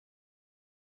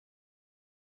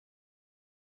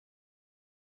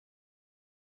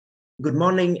Good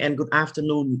morning and good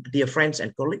afternoon, dear friends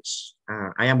and colleagues.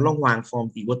 I am Long Hoàng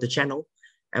from the Water Channel.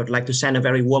 I would like to send a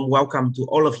very warm welcome to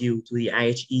all of you to the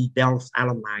IHE Delft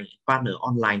Alumni Partner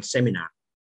Online Seminar,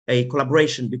 a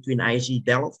collaboration between IHE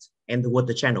Delft and the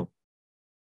Water Channel.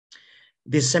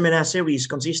 This seminar series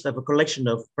consists of a collection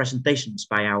of presentations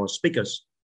by our speakers.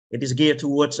 It is geared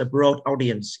towards a broad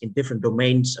audience in different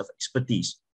domains of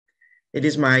expertise. It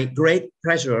is my great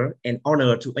pleasure and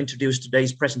honor to introduce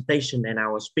today's presentation and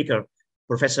our speaker,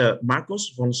 Professor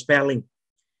Marcos von Sperling.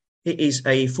 He is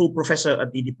a full professor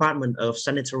at the Department of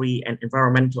Sanitary and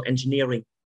Environmental Engineering,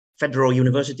 Federal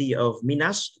University of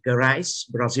Minas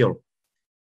Gerais, Brazil.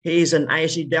 He is an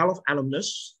IHE Delft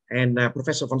alumnus, and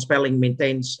Professor von Sperling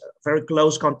maintains very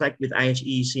close contact with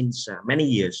IHE since many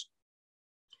years.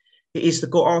 He is the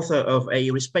co-author of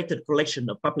a respected collection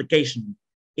of publications,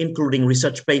 including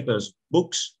research papers,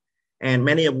 books, and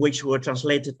many of which were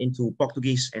translated into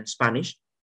Portuguese and Spanish.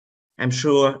 I'm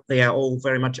sure they are all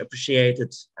very much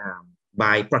appreciated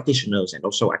by practitioners and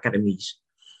also academies.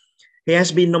 He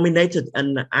has been nominated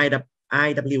an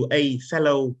IWA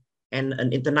Fellow and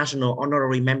an International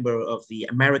Honorary Member of the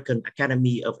American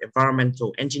Academy of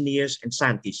Environmental Engineers and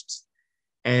Scientists.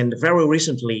 And very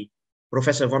recently,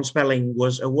 Professor von Sperling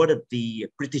was awarded the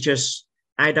prestigious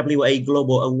IWA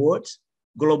Global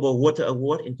Water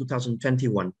Award in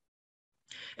 2021.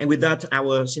 And with that,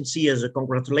 our sincere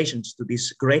congratulations to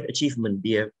this great achievement,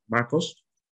 dear Marcos.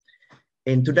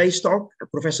 In today's talk,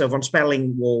 Professor von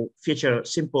Sperling will feature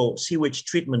simple sewage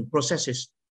treatment processes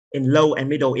in low and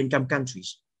middle income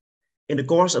countries. In the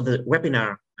course of the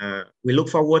webinar, we look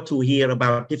forward to hear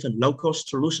about different low-cost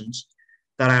solutions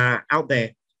that are out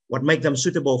there, what make them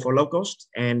suitable for low-cost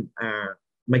and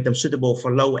make them suitable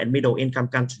for low and middle income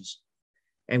countries.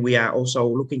 And we are also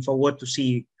looking forward to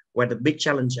see where the big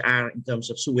challenges are in terms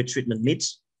of sewage treatment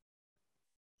needs.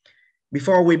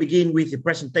 Before we begin with the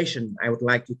presentation, I would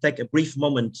like to take a brief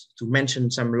moment to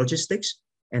mention some logistics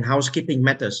and housekeeping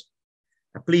matters.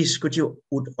 Please, could you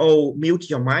all mute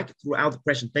your mic throughout the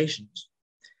presentations?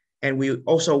 And we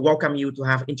also welcome you to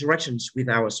have interactions with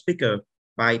our speaker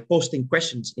by posting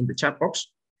questions in the chat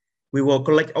box. We will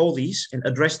collect all these and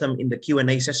address them in the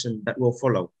Q&A session that will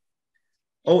follow.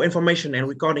 All information and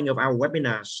recording of our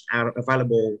webinars are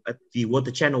available at the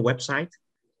Water Channel website,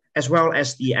 as well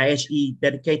as the IHE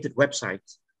dedicated website.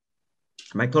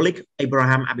 My colleague,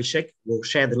 Abraham Abhishek, will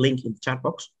share the link in the chat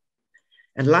box.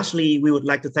 And lastly, we would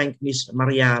like to thank Ms.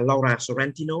 Maria Laura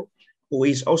Sorrentino, who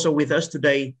is also with us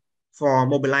today for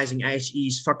mobilizing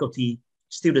IHE's faculty,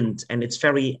 students, and its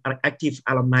very active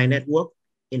alumni network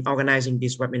in organizing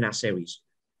this webinar series.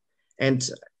 And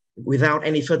without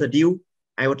any further ado,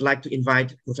 I would like to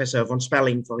invite Professor von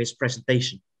Sperling for his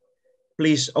presentation.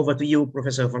 Please, over to you,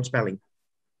 Professor von Sperling.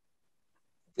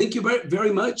 Thank you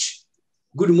very much.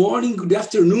 Good morning, good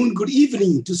afternoon, good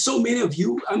evening to so many of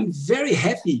you. I'm very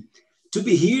happy to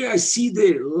be here. I see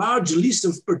the large list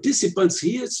of participants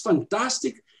here. It's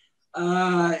fantastic.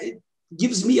 It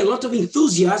gives me a lot of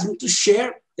enthusiasm to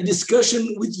share a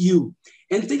discussion with you.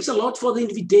 And thanks a lot for the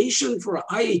invitation for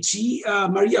IHE.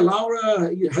 Maria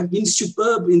Laura, you have been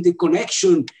superb in the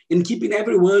connection and keeping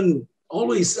everyone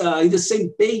always in the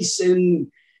same pace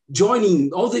and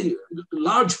joining all the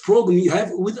large program you have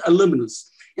with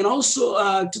alumnus. And also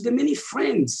to the many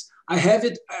friends I have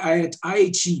at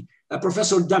IHE,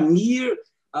 Professor Damir,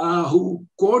 who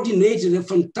coordinated a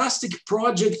fantastic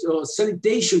project of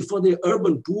sanitation for the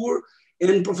urban poor,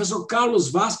 and Professor Carlos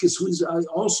Vasquez, who is, I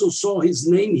also saw his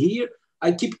name here.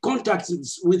 I keep contact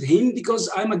with him because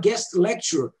I'm a guest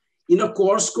lecturer in a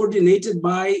course coordinated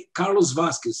by Carlos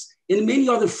Vasquez and many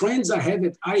other friends I have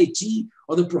at IHE,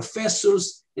 other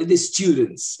professors and the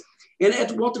students. And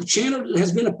at Water Channel, it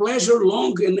has been a pleasure,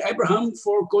 Long and Abraham,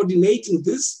 for coordinating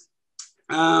this.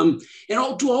 And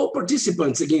to all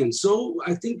participants again. So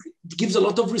I think it gives a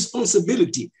lot of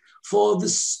responsibility for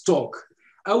this talk.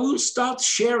 I will start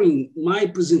sharing my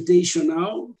presentation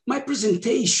now. My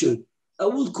presentation I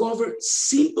will cover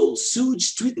simple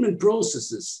sewage treatment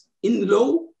processes in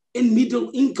low and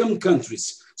middle income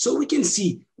countries. So we can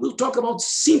see, we'll talk about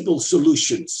simple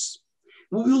solutions.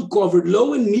 We will cover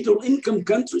low and middle income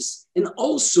countries, and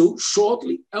also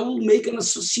shortly, I will make an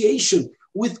association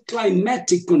with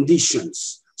climatic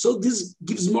conditions. So this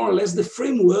gives more or less the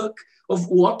framework of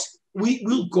what we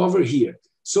will cover here.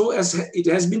 So as it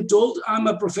has been told, I'm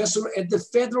a professor at the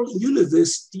Federal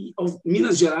University of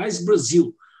Minas Gerais,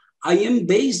 Brazil. I am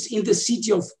based in the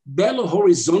city of Belo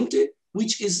Horizonte,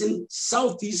 which is in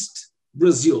southeast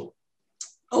Brazil.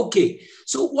 Okay,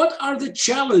 so what are the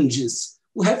challenges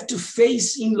we have to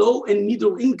face in low and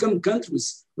middle income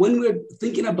countries when we're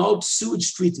thinking about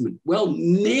sewage treatment? Well,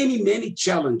 many, many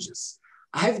challenges.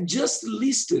 I have just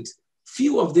listed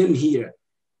few of them here.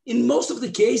 In most of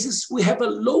the cases, we have a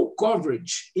low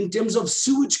coverage in terms of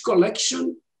sewage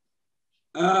collection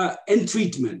and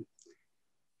treatment.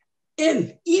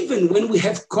 And even when we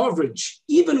have coverage,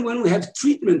 even when we have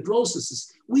treatment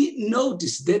processes, we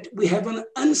notice that we have an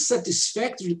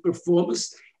unsatisfactory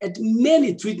performance at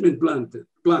many treatment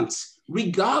plants,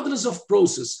 regardless of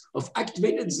process of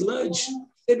activated sludge,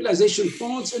 stabilization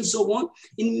ponds, and so on.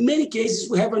 In many cases,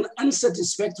 we have an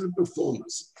unsatisfactory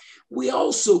performance. We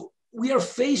are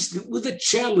faced with a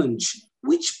challenge,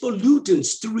 which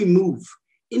pollutants to remove.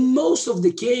 In most of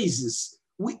the cases,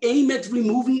 we aim at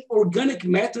removing organic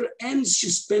matter and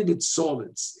suspended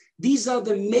solids. These are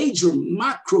the major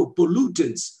macro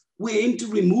pollutants we aim to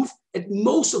remove at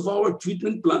most of our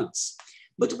treatment plants.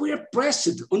 But we are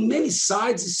pressed on many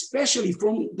sides, especially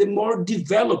from the more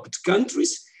developed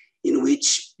countries, in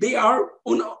which they are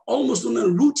almost on a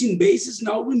routine basis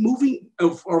now removing,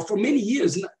 or for many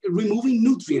years, removing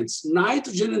nutrients,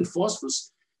 nitrogen and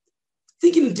phosphorus,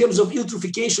 thinking in terms of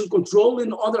eutrophication control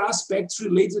and other aspects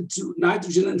related to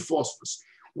nitrogen and phosphorus.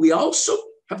 We also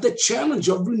have the challenge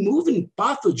of removing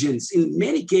pathogens. In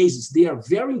many cases, they are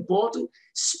very important,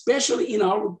 especially in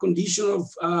our condition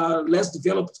of less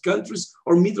developed countries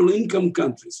or middle income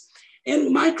countries.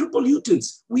 And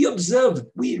micropollutants, we observe,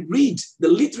 we read, the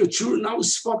literature now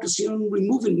is focusing on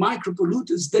removing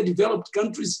micropollutants. The developed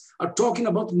countries are talking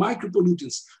about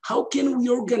micropollutants. How can we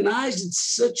organize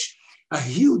such a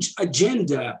huge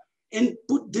agenda and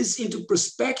put this into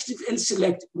perspective and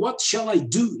select what shall I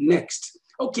do next?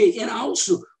 Okay, and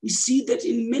also we see that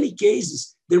in many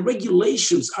cases, the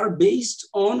regulations are based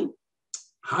on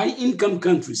high income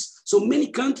countries. So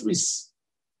many countries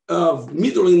of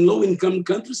middle and low income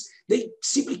countries, they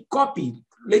simply copy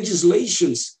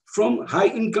legislations from high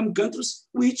income countries,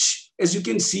 which, as you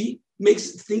can see,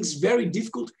 makes things very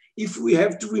difficult if we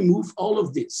have to remove all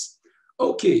of this.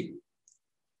 Okay.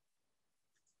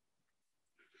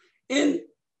 And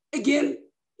again,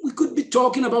 we could be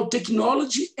talking about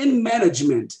technology and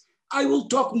management. I will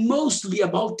talk mostly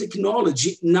about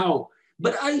technology now,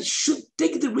 but I should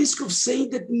take the risk of saying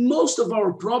that most of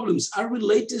our problems are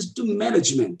related to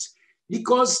management,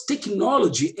 because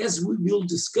technology, as we will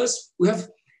discuss, we have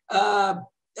a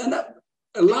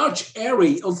large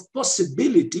array of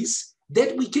possibilities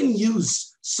that we can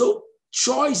use. So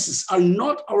choices are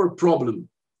not our problem.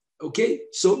 Okay,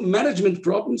 so management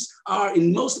problems are,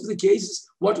 in most of the cases,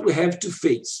 what we have to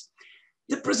face.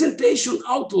 The presentation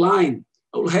outline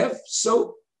I will have,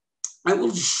 so I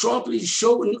will shortly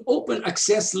show an open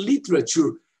access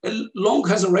literature. Long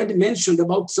has already mentioned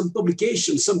about some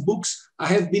publications, some books I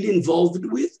have been involved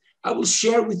with. I will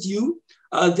share with you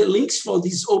the links for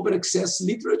this open access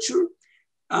literature.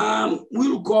 We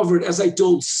will cover, as I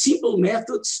told, simple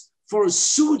methods for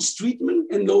sewage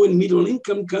treatment in low and middle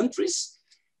income countries.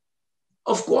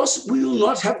 Of course, we will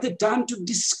not have the time to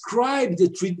describe the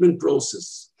treatment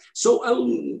process. So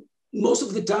most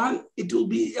of the time,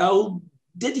 I'll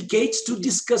dedicate to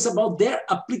discuss about their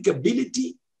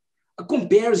applicability, a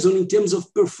comparison in terms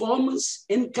of performance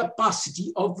and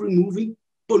capacity of removing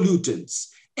pollutants.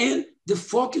 And the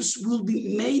focus will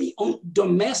be mainly on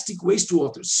domestic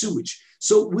wastewater, sewage.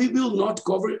 So we will not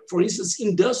cover, for instance,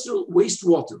 industrial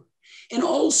wastewater. And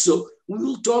also, we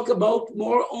will talk about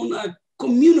more on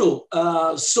communal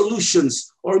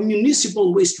solutions or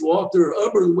municipal wastewater,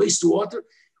 urban wastewater.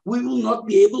 We will not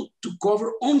be able to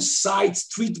cover on-site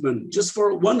treatment just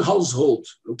for one household,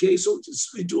 okay? So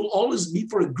it will always be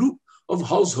for a group of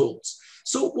households.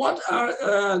 So what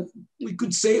are, we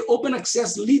could say, open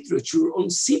access literature on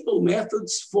simple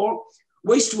methods for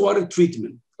wastewater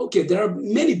treatment? Okay, there are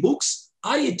many books.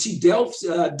 IIT Delft,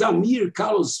 Damir,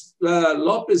 Carlos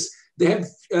Lopez, they have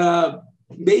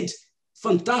made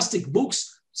fantastic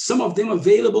books, some of them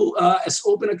available as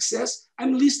open access.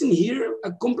 I'm listing here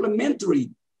a complementary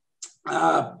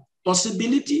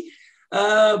possibility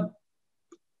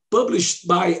published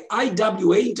by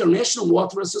IWA, International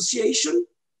Water Association,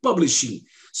 publishing.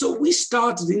 So we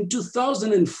started in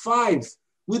 2005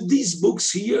 with these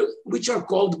books here, which are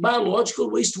called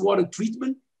Biological Wastewater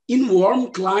Treatment in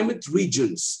Warm Climate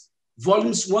Regions.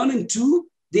 Volumes 1 and 2,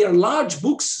 they are large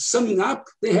books summing up.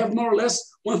 They have more or less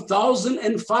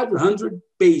 1,500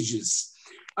 pages.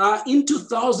 In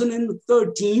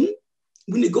 2013,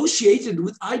 we negotiated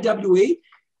with IWA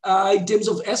in terms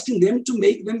of asking them to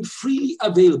make them freely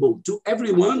available to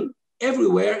everyone,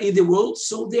 everywhere in the world.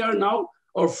 So they are now,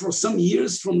 or for some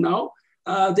years from now,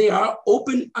 they are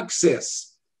open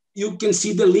access. You can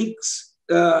see the links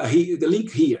the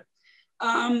link here.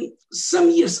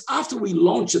 Some years after we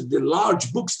launched the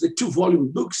large books, the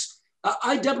 2-volume books,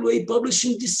 IWA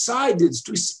Publishing decided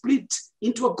to split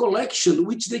into a collection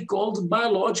which they called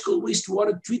Biological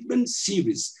Wastewater Treatment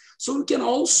Series. So you can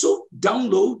also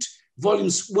download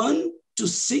volumes 1 to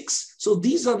 6. So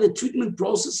these are the treatment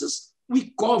processes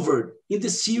we covered in the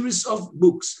series of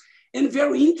books. And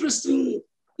very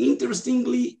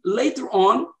interestingly, later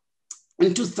on,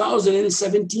 in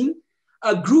 2017,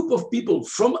 a group of people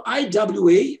from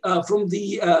IWA, from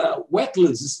the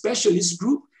wetlands specialist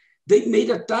group, they made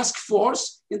a task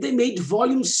force and they made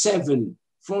volume 7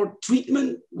 for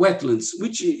treatment wetlands,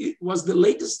 which was the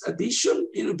latest edition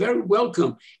and very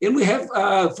welcome. And we have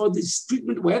for this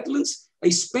treatment wetlands,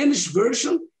 a Spanish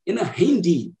version and a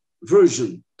Hindi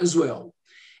version as well.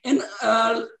 And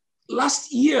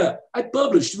last year, I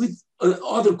published with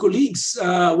other colleagues,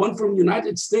 one from the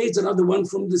United States, another one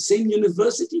from the same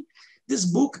university, this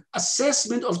book,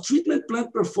 Assessment of Treatment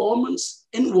Plant Performance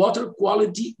and Water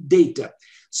Quality Data.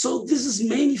 So this is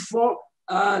mainly for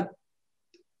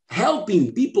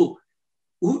helping people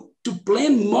to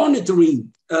plan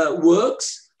monitoring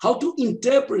works, how to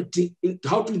interpret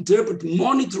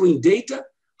monitoring data,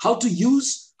 how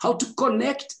to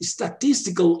connect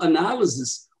statistical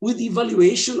analysis with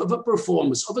evaluation of a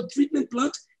performance of a treatment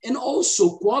plant and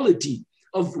also quality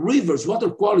of rivers, water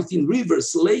quality in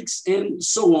rivers, lakes, and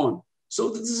so on. So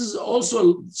this is also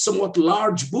a somewhat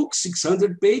large book,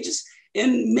 600 pages,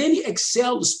 and many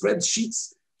Excel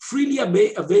spreadsheets freely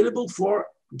available for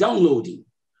downloading.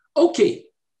 Okay,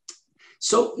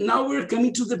 so now we're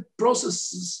coming to the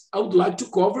processes I would like to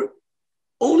cover.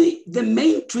 Only the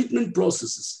main treatment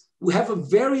processes. We have a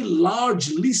very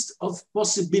large list of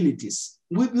possibilities.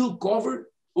 We will cover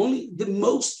only the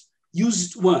most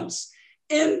used ones.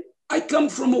 And I come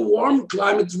from a warm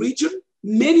climate region.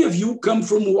 Many of you come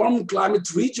from warm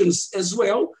climate regions as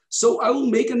well. So I will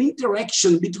make an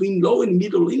interaction between low and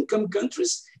middle income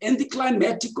countries and the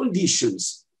climatic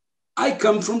conditions. I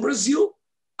come from Brazil.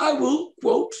 I will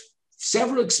quote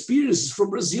several experiences from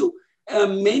Brazil,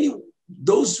 many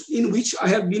those in which I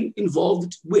have been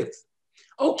involved with.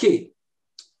 Okay,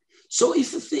 so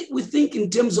if we think in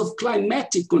terms of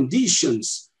climatic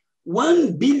conditions,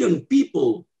 1 billion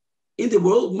people in the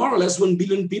world, more or less 1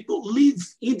 billion people, live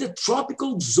in the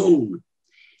tropical zone.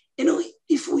 You know,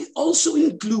 if we also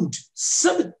include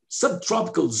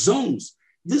subtropical zones,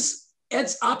 this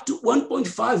adds up to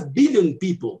 1.5 billion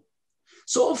people.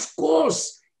 So of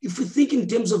course, if we think in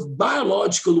terms of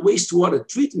biological wastewater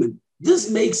treatment,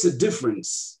 this makes a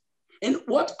difference. And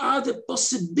what are the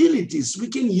possibilities we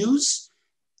can use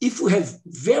if we have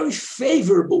very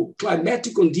favorable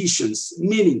climatic conditions,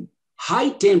 meaning high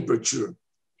temperature,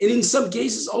 and in some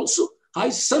cases also high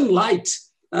sunlight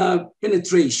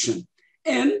penetration,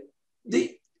 and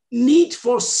the need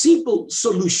for simple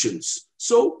solutions.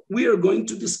 So we are going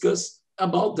to discuss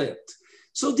about that.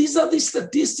 So these are the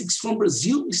statistics from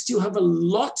Brazil. We still have a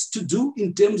lot to do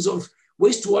in terms of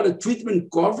wastewater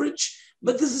treatment coverage,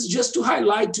 but this is just to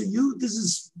highlight to you. This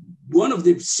is one of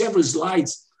the several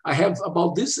slides I have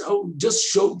about this. I'll just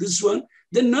show this one,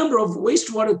 the number of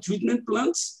wastewater treatment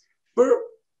plants per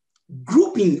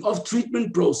grouping of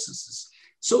treatment processes.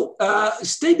 So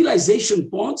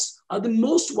stabilization ponds are the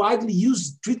most widely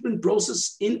used treatment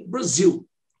process in Brazil.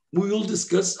 We will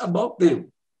discuss about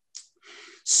them.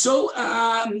 So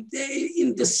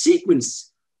in the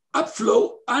sequence,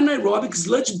 upflow anaerobic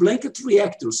sludge blanket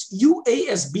reactors,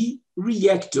 UASB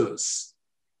reactors,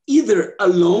 either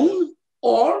alone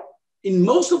or in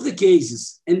most of the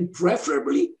cases, and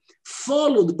preferably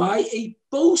followed by a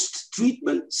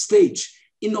post-treatment stage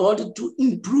in order to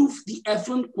improve the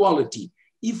effluent quality.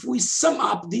 If we sum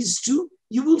up these two,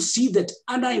 you will see that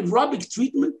anaerobic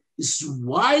treatment is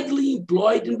widely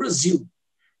employed in Brazil,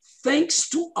 thanks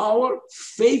to our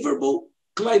favorable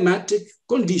climatic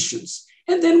conditions.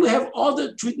 And then we have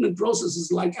other treatment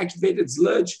processes like activated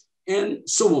sludge and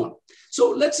so on.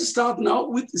 So let's start now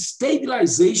with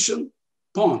stabilization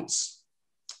ponds.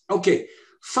 Okay,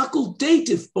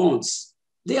 facultative ponds,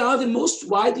 they are the most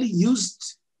widely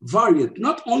used variant,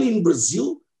 not only in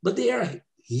Brazil, but they are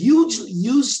hugely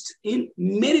used in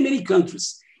many, many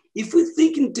countries. If we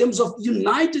think in terms of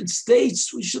United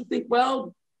States, we should think,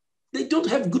 well, they don't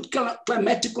have good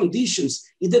climatic conditions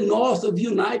in the north of the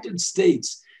United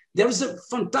States. There is a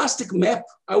fantastic map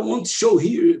I won't show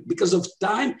here because of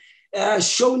time,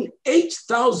 showing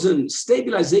 8,000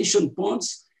 stabilization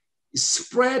ponds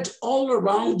spread all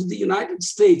around the United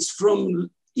States, from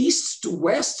east to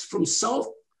west, from south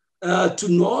to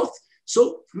north.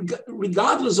 So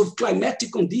regardless of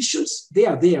climatic conditions, they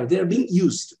are there, they're being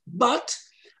used. But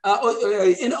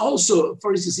And also,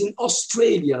 for instance, in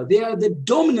Australia, they are the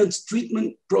dominant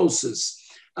treatment process.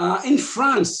 In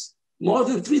France, more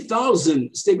than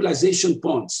 3,000 stabilization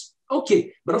ponds.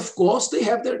 Okay, but of course, they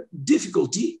have their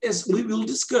difficulty, as we will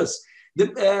discuss.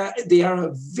 They are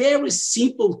a very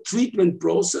simple treatment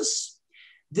process.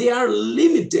 They are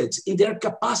limited in their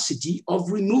capacity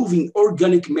of removing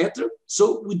organic matter,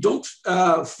 so we don't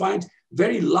find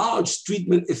very large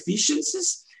treatment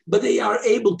efficiencies, but they are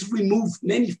able to remove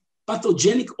many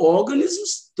pathogenic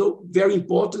organisms, so very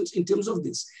important in terms of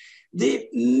this. The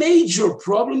major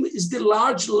problem is the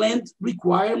large land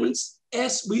requirements,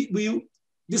 as we will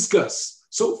discuss.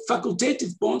 So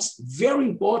facultative ponds, very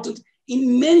important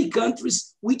in many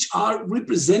countries, which are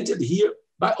represented here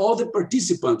by all the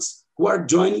participants who are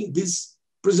joining this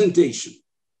presentation.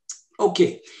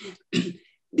 Okay,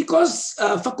 because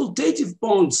facultative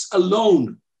ponds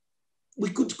alone, we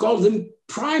could call them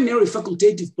primary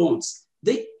facultative ponds.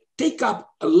 They take up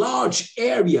a large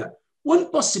area.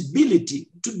 One possibility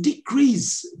to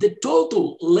decrease the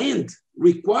total land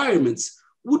requirements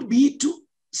would be to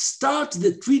start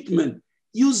the treatment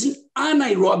using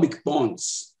anaerobic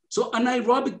ponds. So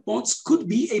anaerobic ponds could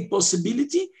be a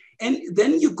possibility, and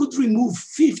then you could remove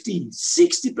 50,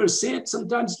 60%,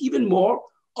 sometimes even more,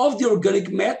 of the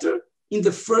organic matter in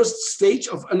the first stage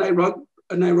of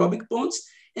anaerobic ponds,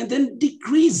 and then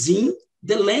decreasing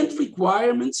the land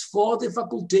requirements for the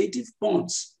facultative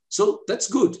ponds. So that's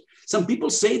good. Some people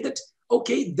say that,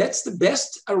 okay, that's the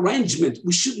best arrangement.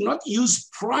 We should not use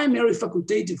primary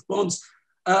facultative ponds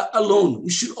alone. We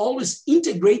should always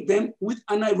integrate them with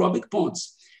anaerobic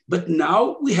ponds. But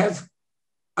now we have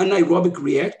anaerobic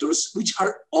reactors, which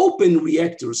are open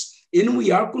reactors, and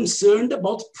we are concerned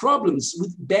about problems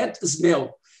with bad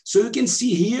smell. So you can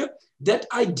see here that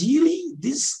ideally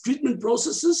these treatment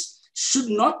processes should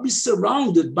not be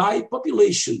surrounded by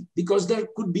population, because there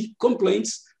could be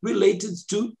complaints related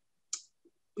to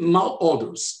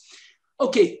malodors.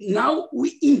 Okay, now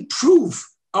we improve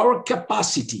our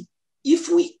capacity. If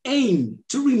we aim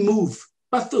to remove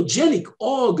pathogenic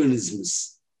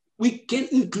organisms, we can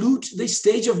include the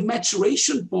stage of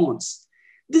maturation ponds.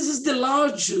 This is the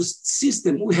largest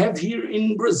system we have here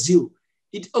in Brazil.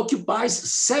 It occupies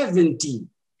 70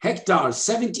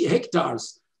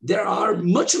 hectares. There are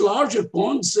much larger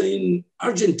ponds. In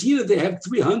Argentina, they have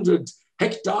 300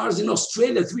 hectares. In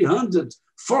Australia, 300,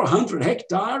 400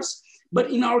 hectares. But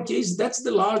in our case, that's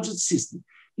the largest system.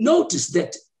 Notice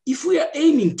that if we are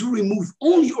aiming to remove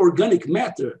only organic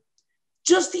matter,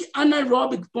 just the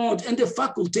anaerobic pond and the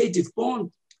facultative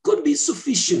pond could be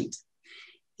sufficient.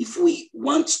 If we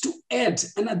want to add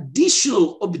an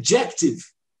additional objective,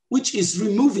 which is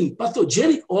removing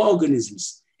pathogenic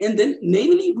organisms, and then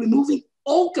namely removing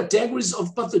all categories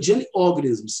of pathogenic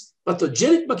organisms,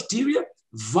 pathogenic bacteria,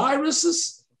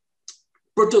 viruses,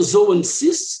 protozoan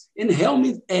cysts, and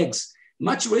helminth eggs,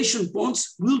 maturation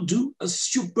ponds will do a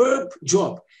superb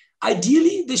job.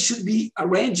 Ideally, they should be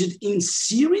arranged in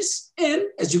series, and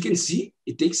as you can see,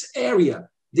 it takes area.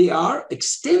 They are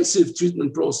extensive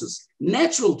treatment process,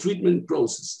 natural treatment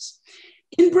processes.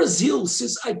 In Brazil,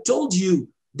 since I told you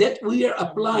that we are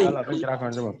applying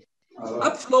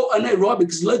upflow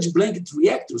anaerobic sludge blanket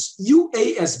reactors,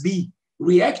 UASB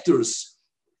reactors,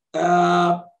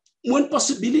 one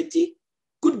possibility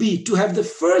could be to have the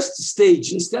first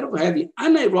stage, instead of having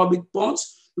anaerobic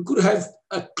ponds, we could have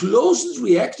a closed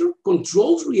reactor,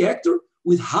 controlled reactor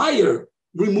with higher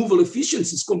removal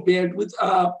efficiencies compared with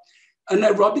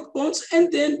anaerobic ponds.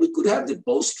 And then we could have the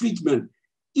post-treatment,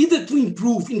 either to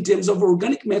improve in terms of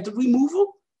organic matter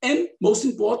removal, and most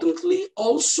importantly,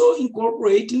 also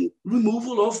incorporating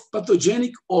removal of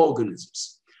pathogenic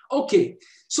organisms. Okay,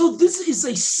 so this is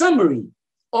a summary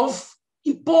of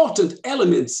important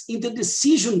elements in the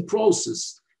decision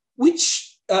process.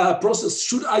 Which process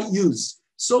should I use?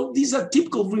 So these are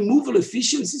typical removal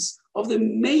efficiencies of the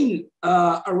main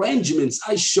arrangements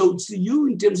I showed to you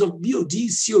in terms of BOD,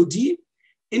 COD,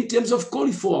 in terms of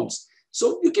coliforms.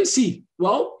 So you can see,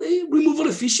 well, the removal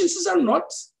efficiencies are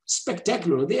not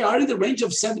spectacular. They are in the range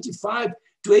of 75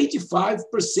 to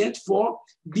 85% for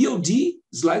BOD,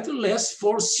 slightly less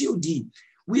for COD.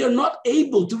 We are not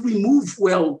able to remove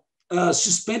well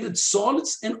suspended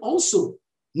solids and also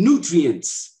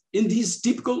nutrients in these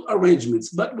typical arrangements,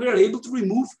 but we are able to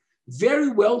remove very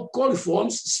well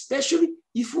coliforms, especially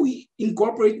if we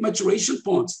incorporate maturation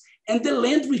ponds. And the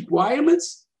land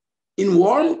requirements in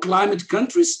warm climate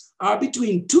countries are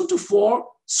between 2 to 4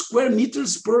 square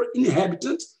meters per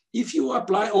inhabitant if you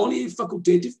apply only a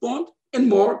facultative pond, and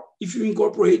more if you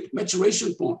incorporate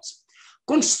maturation ponds.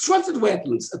 Constructed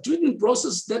wetlands, a treatment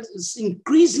process that is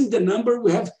increasing the number.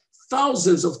 We have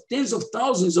thousands of tens of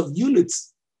thousands of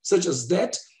units such as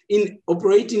that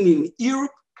operating in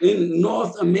Europe, in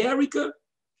North America,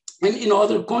 and in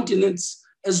other continents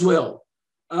as well.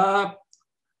 A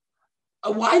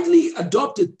widely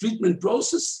adopted treatment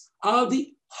process are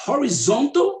the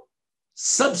horizontal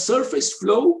subsurface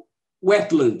flow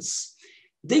wetlands.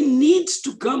 They need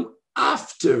to come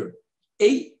after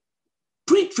a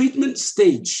pre-treatment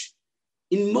stage.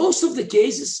 In most of the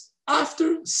cases,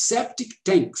 after septic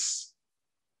tanks.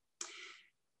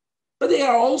 But they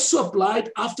are also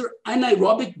applied after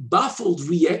anaerobic baffled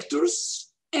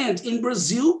reactors. And in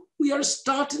Brazil, we are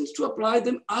starting to apply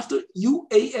them after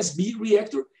USB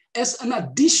reactor as an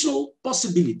additional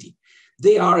possibility.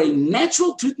 They are a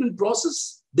natural treatment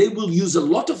process. They will use a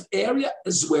lot of area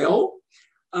as well.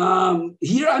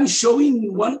 Here I'm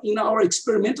showing one in our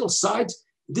experimental site.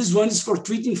 This one is for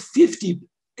treating 50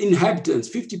 inhabitants,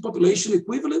 50 population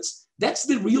equivalents. That's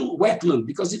the real wetland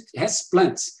because it has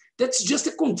plants. That's just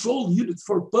a control unit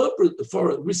for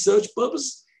research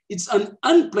purpose. It's an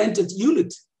unplanted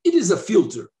unit. It is a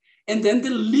filter. And then the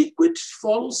liquid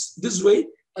follows this way,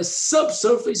 a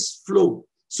subsurface flow.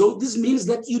 So this means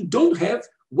that you don't have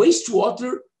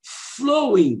wastewater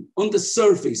flowing on the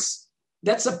surface.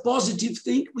 That's a positive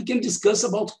thing. We can discuss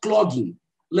about clogging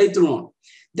later on.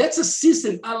 That's a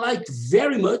system I like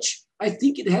very much. I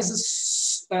think it has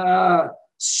a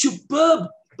superb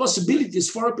possibilities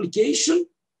for application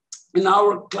in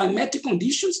our climatic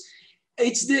conditions.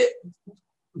 It's the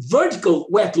vertical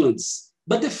wetlands,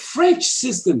 but the French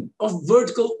system of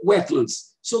vertical wetlands.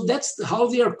 So that's how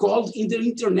they are called in the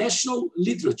international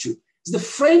literature. It's the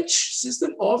French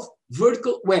system of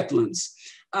vertical wetlands.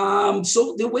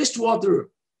 So the wastewater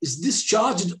is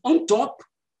discharged on top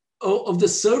of the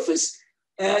surface.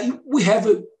 We have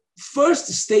a first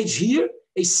stage here,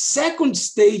 a second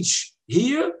stage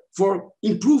here for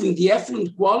improving the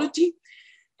effluent quality.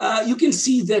 You can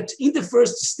see that in the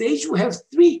first stage, we have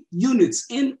 3 units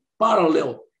in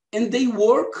parallel, and they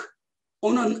work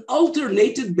on an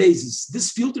alternated basis.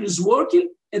 This filter is working,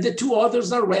 and the 2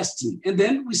 others are resting. And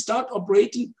then we start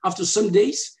operating, after some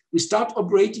days, we start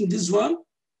operating this one,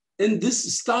 and this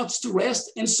starts to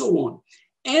rest, and so on.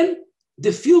 And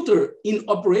the filter in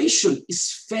operation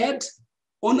is fed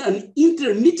on an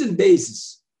intermittent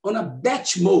basis, on a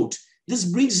batch mode. This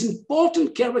brings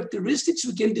important characteristics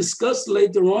we can discuss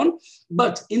later on,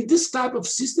 but in this type of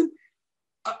system,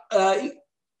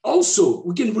 also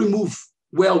we can remove,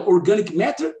 well, organic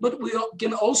matter, but we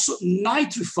can also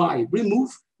nitrify, remove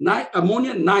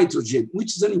ammonia nitrogen,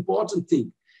 which is an important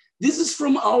thing. This is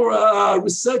from our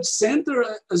research center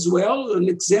as well, an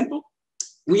example.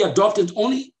 We adopted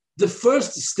only the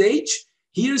first stage.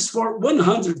 Here's for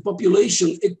 100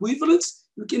 population equivalents.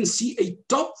 You can see a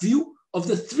top view of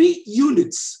the 3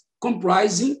 units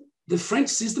comprising the French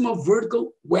system of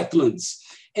vertical wetlands.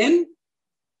 And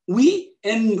we,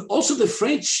 and also the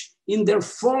French in their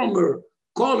former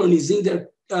colonies, in their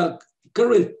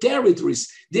current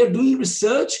territories, they're doing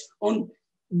research on,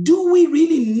 do we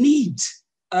really need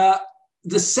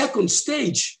the second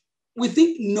stage? We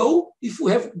think no, if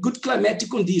we have good climatic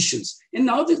conditions. And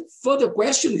now the further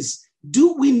question is,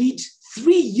 do we need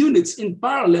 3 units in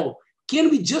parallel? Can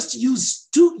we just use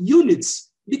 2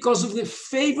 units because of the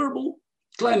favorable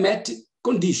climatic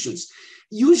conditions?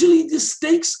 Usually this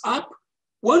takes up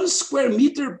 1 square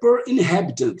meter per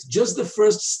inhabitant, just the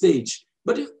first stage.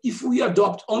 But if we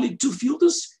adopt only 2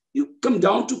 filters, you come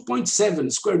down to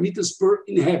 0.7 square meters per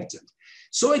inhabitant.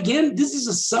 So again, this is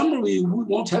a summary. We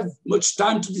won't have much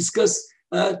time to discuss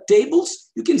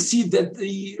tables. You can see that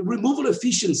the removal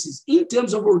efficiencies in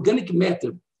terms of organic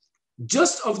matter,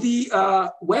 just of the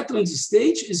wetlands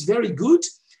stage, is very good.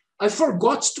 I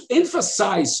forgot to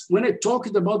emphasize when I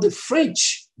talked about the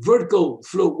French vertical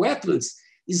flow wetlands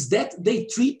is that they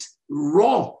treat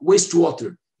raw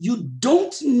wastewater. You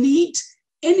don't need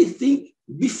anything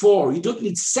before. You don't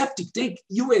need septic tank,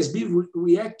 USB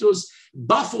reactors,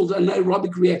 baffled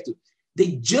anaerobic reactor.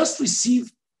 They just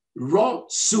receive raw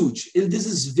sewage. And this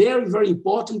is very, very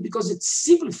important because it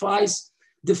simplifies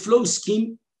the flow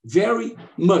scheme very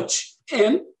much.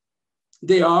 And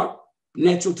they are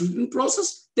natural treatment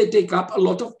process. They take up a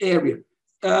lot of area.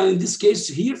 In this case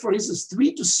here, for instance,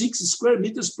 3 to 6 square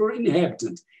meters per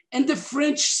inhabitant. And the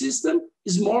French system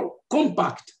is more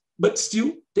compact, but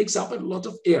still takes up a lot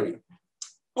of area.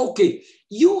 Okay,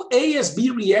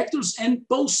 USB reactors and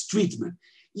post-treatment.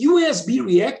 USB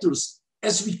reactors,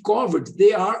 as we covered,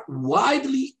 they are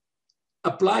widely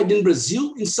applied in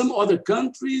Brazil, in some other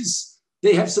countries.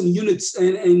 They have some units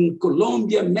in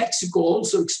Colombia, Mexico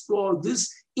also explored this.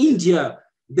 India,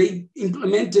 they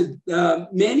implemented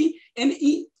many. And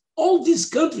in all these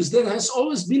countries, there has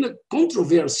always been a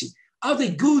controversy. Are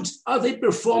they good? Are they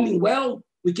performing well?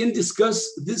 We can discuss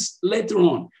this later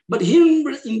on. But here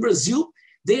in Brazil,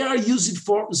 they are used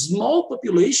for small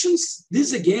populations. This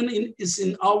again is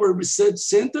in our research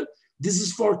center. This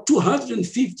is for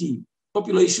 250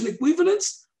 population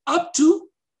equivalents up to,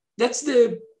 that's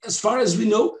the, as far as we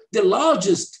know, the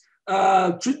largest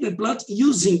treatment plant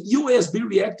using USB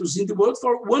reactors in the world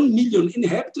for 1 million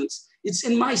inhabitants. It's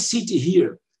in my city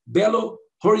here, Belo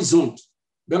Horizonte.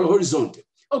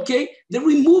 Okay, the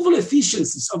removal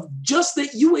efficiencies of just the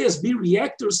USB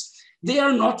reactors, they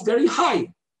are not very high.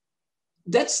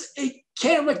 That's a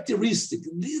characteristic.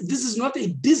 This is not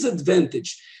a disadvantage.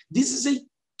 This is a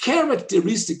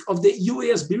characteristic of the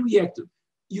USB reactor.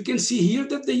 You can see here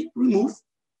that they remove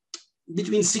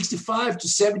between 65 to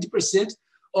 70%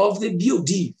 of the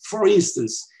BOD, for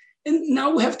instance. And now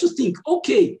we have to think,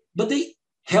 okay, but they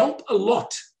help a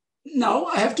lot. Now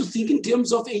I have to think in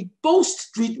terms of a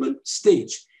post-treatment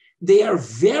stage. They are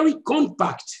very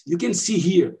compact. You can see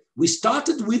here, we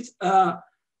started with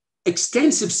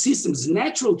extensive systems,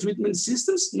 natural treatment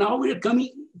systems. Now we are coming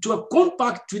to a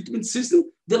compact treatment system.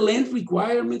 The land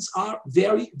requirements are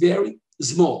very, very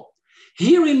small.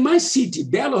 Here in my city,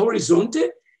 Belo Horizonte,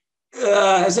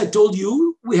 as I told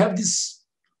you, we have this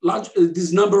large,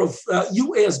 this number of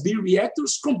USB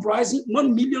reactors comprising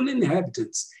 1 million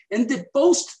inhabitants. And the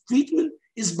post-treatment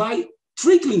is by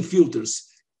trickling filters.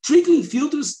 Trickling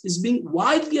filters is being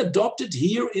widely adopted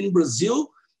here in Brazil,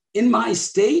 in my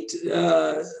state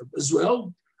as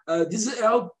well. This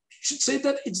I should say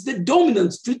that it's the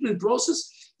dominant treatment process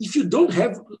if you don't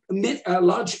have a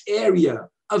large area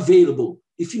available.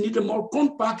 If you need a more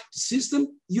compact system,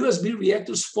 USB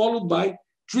reactors followed by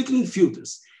trickling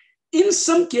filters. In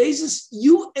some cases,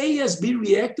 UASB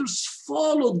reactors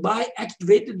followed by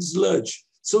activated sludge.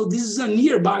 So this is a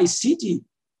nearby city,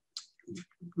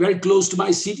 very close to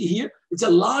my city here. It's a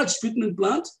large treatment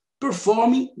plant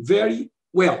performing very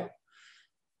well.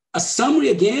 A summary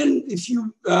again, if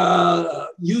you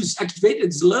use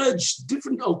activated sludge,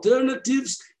 different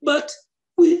alternatives, but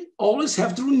we always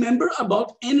have to remember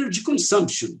about energy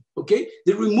consumption, okay?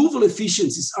 The removal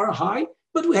efficiencies are high,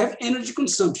 but we have energy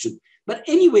consumption. But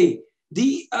anyway,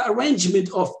 the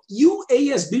arrangement of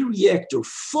UASB reactor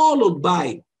followed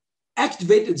by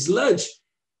activated sludge,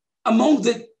 among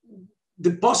the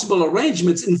possible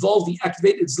arrangements involving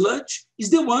activated sludge,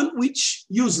 is the one which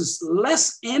uses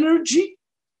less energy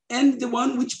and the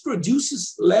one which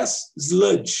produces less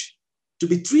sludge to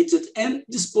be treated and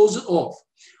disposed of.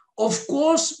 Of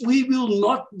course, we will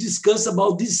not discuss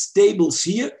about these tables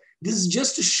here. This is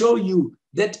just to show you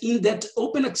that in that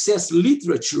open access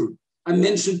literature I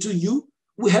mentioned to you,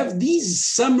 we have these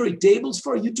summary tables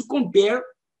for you to compare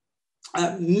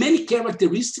many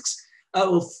characteristics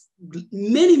of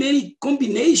many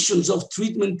combinations of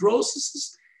treatment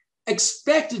processes,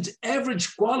 expected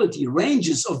average quality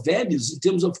ranges of values in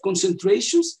terms of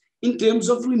concentrations, in terms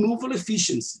of removal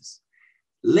efficiencies,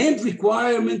 land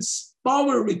requirements,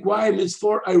 power requirements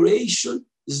for aeration,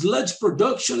 sludge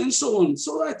production, and so on.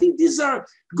 So I think these are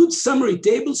good summary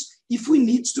tables if we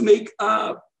need to make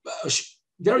a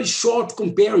very short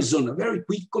comparison, a very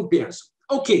quick comparison.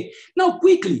 Okay, now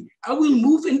quickly, I will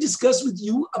move and discuss with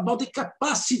you about the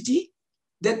capacity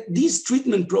that these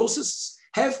treatment processes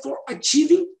have for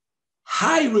achieving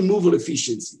high removal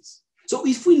efficiencies. So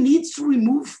if we need to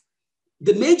remove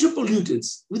the major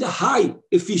pollutants with a high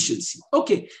efficiency.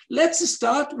 Okay, let's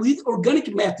start with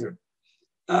organic matter,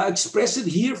 expressed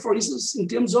here, for instance, in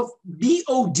terms of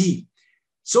BOD.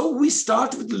 So we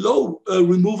start with low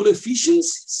removal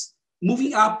efficiencies,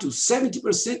 moving up to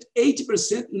 70%,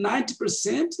 80%,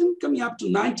 90%, and coming up to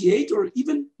 98 or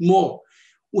even more.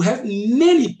 We have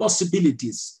many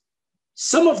possibilities.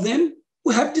 Some of them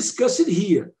we have discussed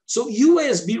here. So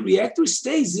USB reactor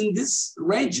stays in this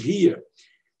range here.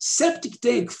 Septic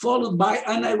tank followed by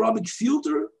anaerobic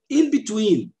filter in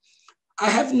between.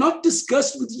 I have not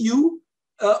discussed with you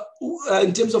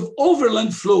in terms of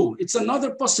overland flow. It's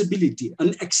another possibility,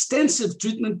 an extensive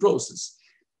treatment process.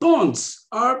 Ponds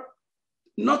are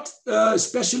not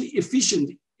especially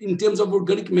efficient in terms of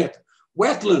organic matter.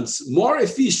 Wetlands, more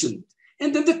efficient.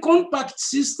 And then the compact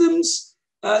systems,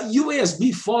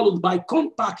 USB followed by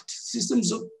compact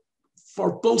systems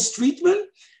for post-treatment,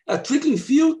 trickling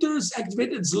filters,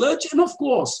 activated sludge, and of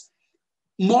course,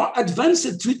 more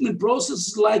advanced treatment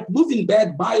processes like moving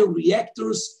bed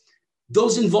bioreactors,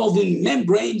 those involving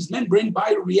membranes, membrane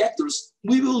bioreactors,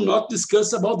 we will not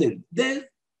discuss about them. Then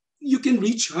you can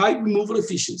reach high removal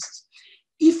efficiencies.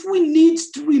 If we need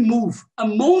to remove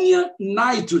ammonia,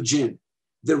 nitrogen,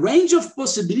 the range of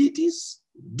possibilities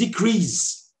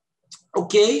decrease.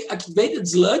 Okay, activated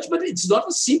sludge, but it's not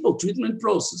a simple treatment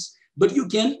process, but you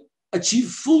can achieve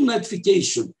full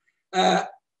nitrification.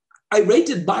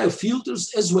 Aerated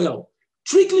biofilters as well.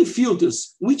 Trickling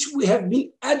filters, which we have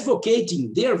been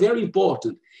advocating, they are very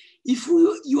important. If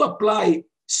you apply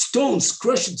stones,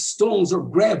 crushed stones or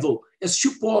gravel as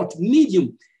support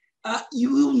medium,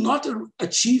 you will not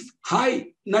achieve high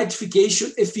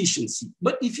nitrification efficiency.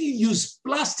 But if you use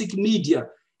plastic media,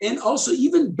 and also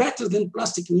even better than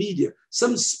plastic media,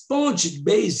 some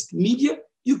sponge-based media,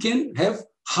 you can have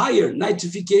higher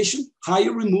nitrification,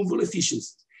 higher removal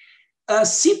efficiency.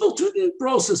 Simple treatment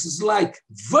processes like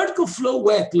vertical flow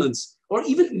wetlands or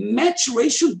even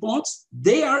maturation ponds,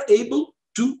 they are able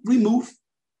to remove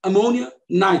ammonia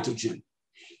nitrogen.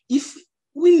 If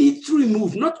we need to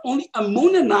remove not only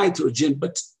ammonia nitrogen,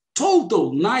 but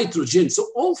total nitrogen, so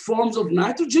all forms of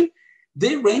nitrogen,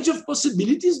 the range of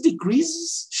possibilities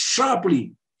decreases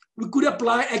sharply. We could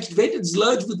apply activated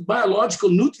sludge with biological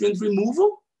nutrient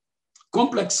removal,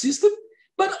 complex system,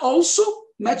 but also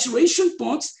maturation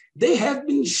ponds. They have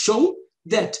been shown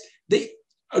that they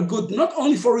are good not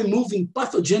only for removing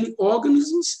pathogenic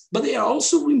organisms, but they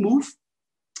also remove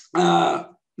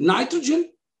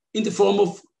nitrogen in the form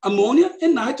of ammonia,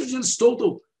 and nitrogen is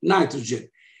total nitrogen.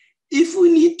 If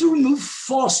we need to remove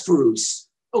phosphorus,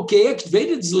 okay,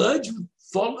 activated sludge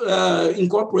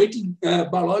incorporating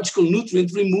biological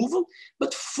nutrient removal,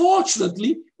 but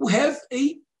fortunately we have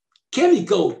a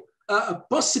chemical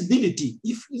possibility.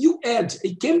 If you add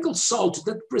a chemical salt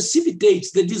that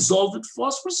precipitates the dissolved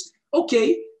phosphorus,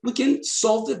 okay, we can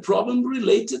solve the problem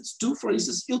related to, for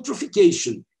instance,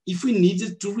 eutrophication, if we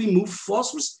needed to remove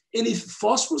phosphorus, and if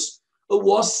phosphorus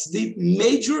was the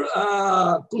major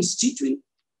constituent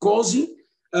causing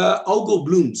algal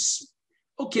blooms.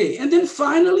 Okay, and then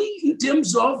finally, in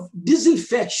terms of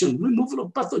disinfection, removal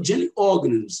of pathogenic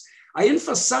organisms, I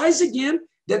emphasize again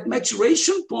that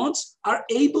maturation ponds are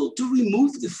able to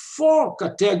remove the 4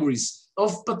 categories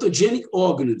of pathogenic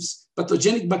organisms,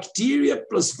 pathogenic bacteria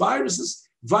plus viruses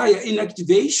via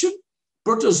inactivation,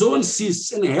 protozoan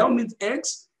cysts and helminth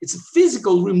eggs. It's a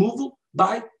physical removal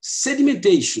by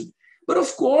sedimentation. But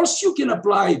of course, you can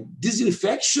apply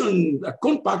disinfection, a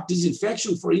compact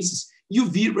disinfection, for instance,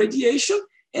 UV radiation,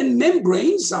 and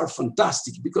membranes are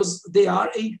fantastic because they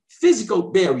are a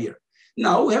physical barrier.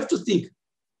 Now we have to think,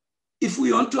 if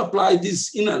we want to apply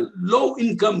this in a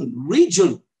low-income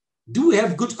region, do we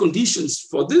have good conditions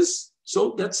for this?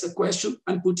 So that's a question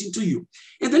I'm putting to you.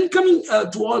 And then coming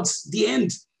towards the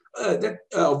end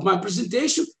of my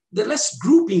presentation, the last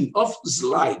grouping of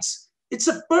slides. It's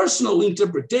a personal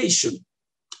interpretation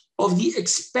of the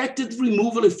expected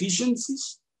removal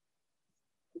efficiencies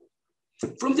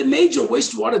from the major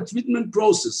wastewater treatment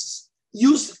processes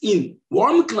used in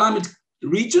warm climate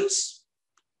regions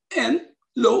and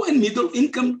low and middle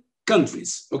income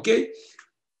countries, okay?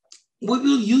 We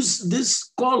will use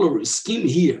this color scheme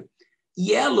here.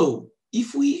 Yellow,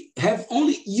 if we have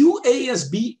only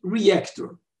UASB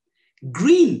reactor.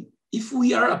 Green, if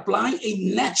we are applying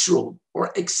a natural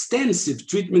or extensive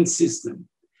treatment system.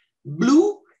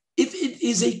 Blue, if it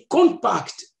is a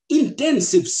compact,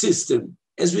 intensive system,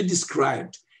 as we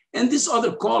described. And this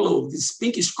other color, this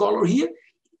pinkish color here,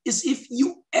 is if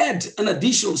you add an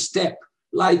additional step,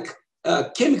 like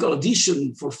chemical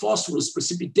addition for phosphorus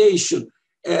precipitation,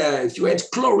 if you add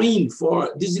chlorine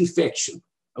for disinfection,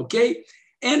 okay?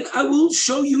 And I will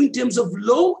show you in terms of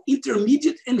low,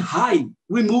 intermediate, and high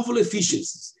removal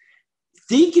efficiencies.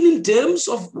 Thinking in terms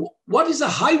of what is a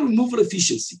high removal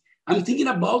efficiency, I'm thinking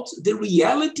about the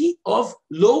reality of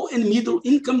low and middle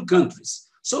income countries.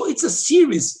 So it's a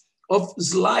series of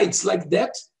slides like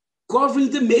that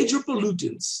covering the major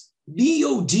pollutants,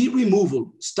 BOD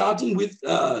removal, starting with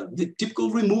the typical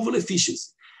removal efficiency.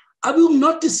 I will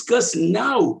not discuss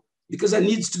now, because I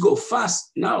need to go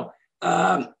fast now,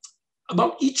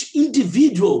 about each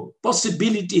individual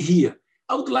possibility here.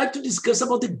 I would like to discuss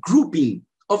about the grouping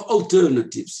of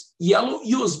alternatives. Yellow,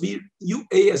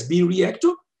 UASB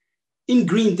reactor. In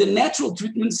green, the natural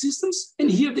treatment systems.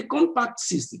 And here, the compact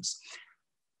systems.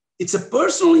 It's a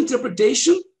personal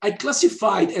interpretation. I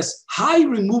classified as high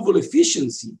removal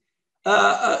efficiency,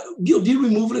 BOD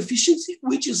removal efficiency,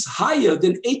 which is higher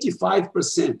than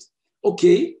 85%.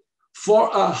 Okay, for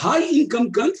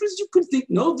high-income countries, you could think,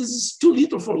 no, this is too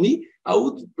little for me. I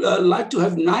would like to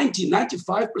have 90,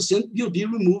 95% BOD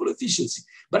removal efficiency.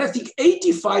 But I think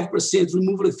 85%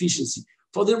 removal efficiency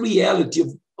for the reality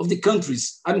of the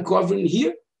countries I'm covering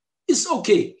here is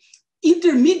okay.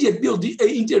 Intermediate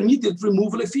intermediate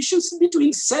removal efficiency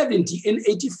between 70 and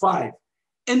 85,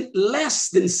 and less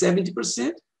than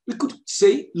 70%, we could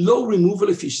say low removal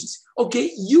efficiency.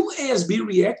 Okay, UASB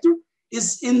reactor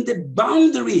is in the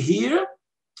boundary here.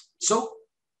 So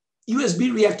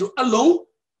USB reactor alone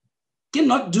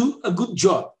cannot do a good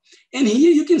job. And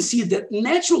here you can see that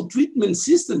natural treatment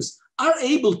systems are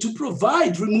able to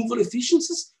provide removal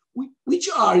efficiencies, which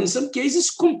are in some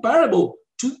cases comparable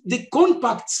to the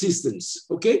compact systems,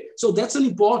 okay? So that's an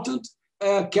important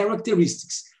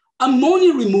characteristics.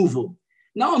 Ammonia removal.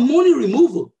 Now, ammonia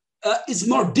removal is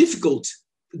more difficult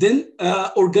than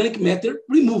organic matter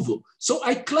removal. So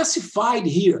I classified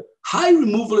here high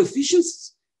removal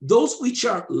efficiencies, those which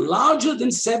are larger than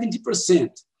 70%,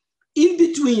 in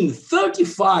between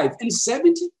 35 and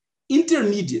 70,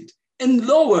 intermediate, and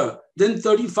lower than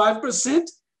 35%,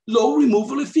 low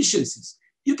removal efficiencies.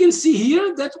 You can see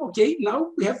here that, okay,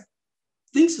 now we have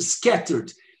things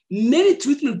scattered. Many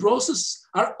treatment processes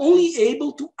are only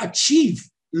able to achieve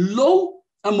low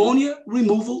ammonia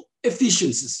removal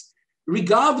efficiencies,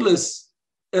 regardless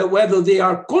whether they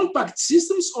are compact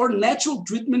systems or natural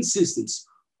treatment systems.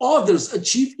 Others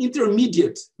achieve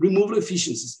intermediate removal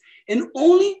efficiencies, and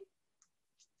only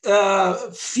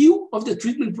few of the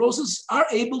treatment processes are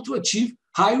able to achieve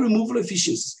high removal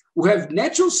efficiencies. We have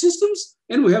natural systems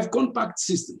and we have compact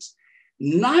systems.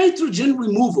 Nitrogen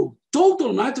removal,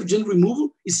 total nitrogen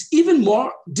removal, is even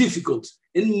more difficult,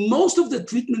 and most of the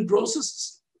treatment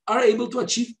processes are able to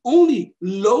achieve only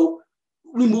low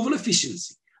removal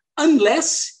efficiency,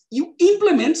 unless you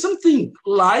implement something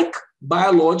like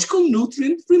biological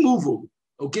nutrient removal,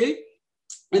 okay?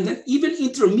 And then even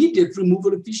intermediate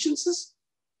removal efficiencies,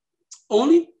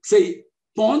 only, say,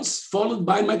 ponds followed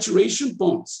by maturation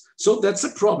ponds. So that's a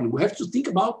problem. We have to think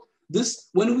about this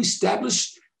when we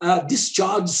establish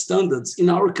discharge standards in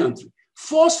our country.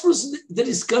 Phosphorus, the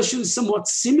discussion is somewhat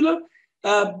similar.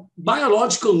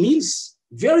 Biological means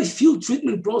very few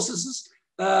treatment processes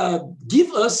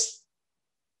give us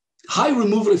high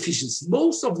removal efficiency.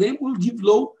 Most of them will give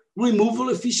low removal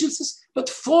efficiencies, but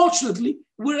fortunately,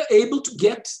 we're able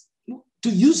to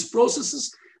use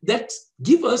processes that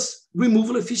give us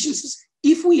removal efficiencies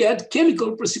if we add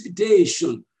chemical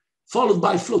precipitation, followed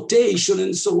by flotation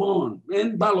and so on,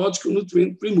 and biological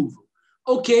nutrient removal.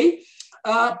 Okay,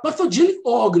 pathogenic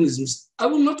organisms. I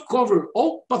will not cover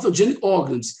all pathogenic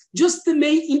organisms, just the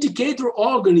main indicator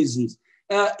organisms.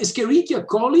 Escherichia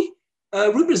coli,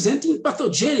 representing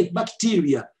pathogenic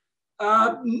bacteria.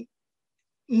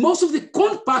 Most of the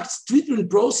compact treatment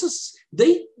processes,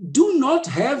 they do not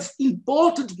have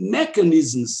important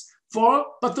mechanisms for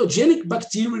pathogenic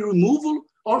bacteria removal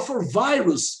or for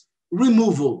virus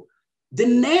removal. The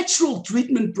natural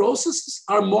treatment processes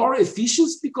are more efficient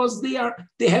because they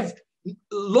have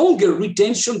longer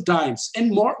retention times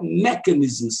and more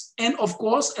mechanisms. And of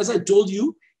course, as I told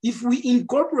you, if we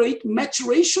incorporate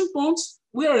maturation ponds,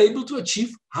 we are able to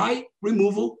achieve high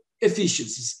removal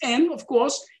efficiencies. And of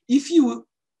course, if you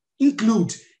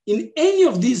include in any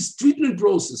of these treatment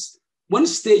processes one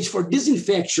stage for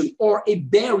disinfection or a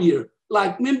barrier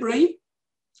like membrane,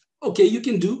 okay, you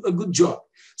can do a good job.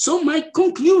 So my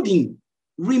concluding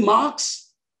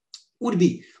remarks would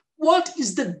be, what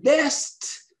is the best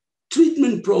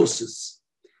treatment process?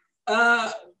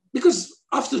 Because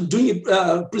after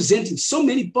presenting so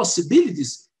many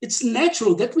possibilities, it's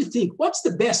natural that we think, what's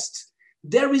the best?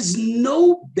 There is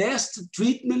no best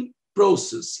treatment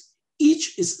process.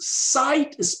 Each is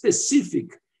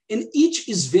site-specific, and each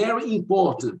is very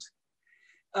important.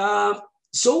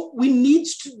 So we need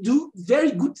to do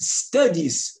very good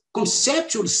studies,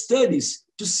 conceptual studies,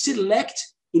 to select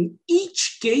in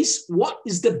each case what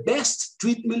is the best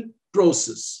treatment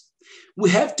process. We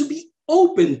have to be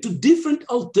open to different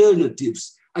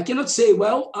alternatives. I cannot say,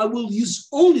 well, I will use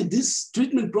only this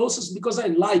treatment process because I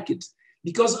like it,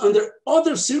 because under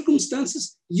other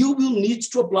circumstances, you will need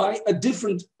to apply a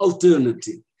different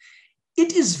alternative.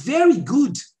 It is very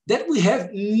good that we have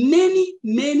many,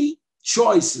 many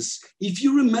choices. If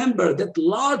you remember that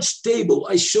large table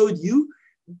I showed you,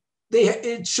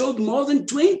 it showed more than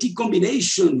 20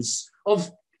 combinations of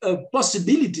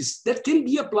possibilities that can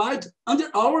be applied under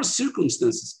our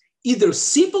circumstances, either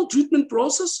simple treatment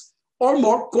process or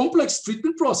more complex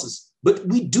treatment process, but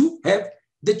we do have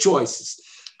the choices.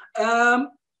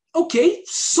 Okay,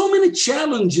 so many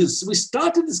challenges. We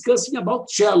started discussing about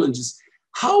challenges.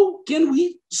 How can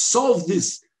we solve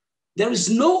this? There is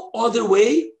no other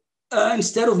way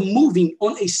instead of moving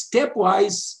on a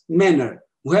stepwise manner.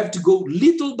 We have to go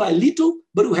little by little,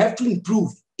 but we have to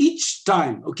improve each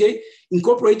time, okay?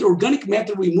 Incorporate organic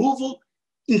matter removal,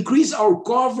 increase our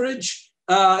coverage,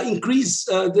 increase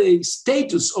the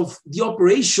status of the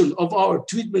operation of our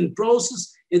treatment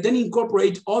process, and then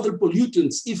incorporate other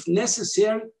pollutants if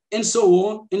necessary, and so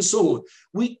on and so on.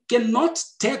 We cannot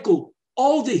tackle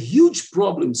all the huge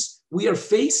problems we are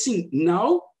facing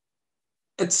now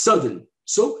at sudden.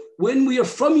 So when we are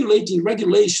formulating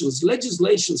regulations,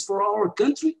 legislations for our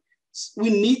country, we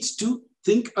need to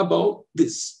think about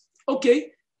this.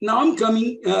 Okay, now I'm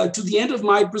coming to the end of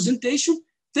my presentation.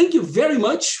 Thank you very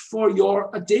much for your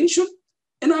attention,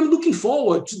 and I'm looking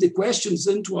forward to the questions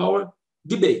and to our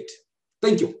debate.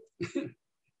 Thank you.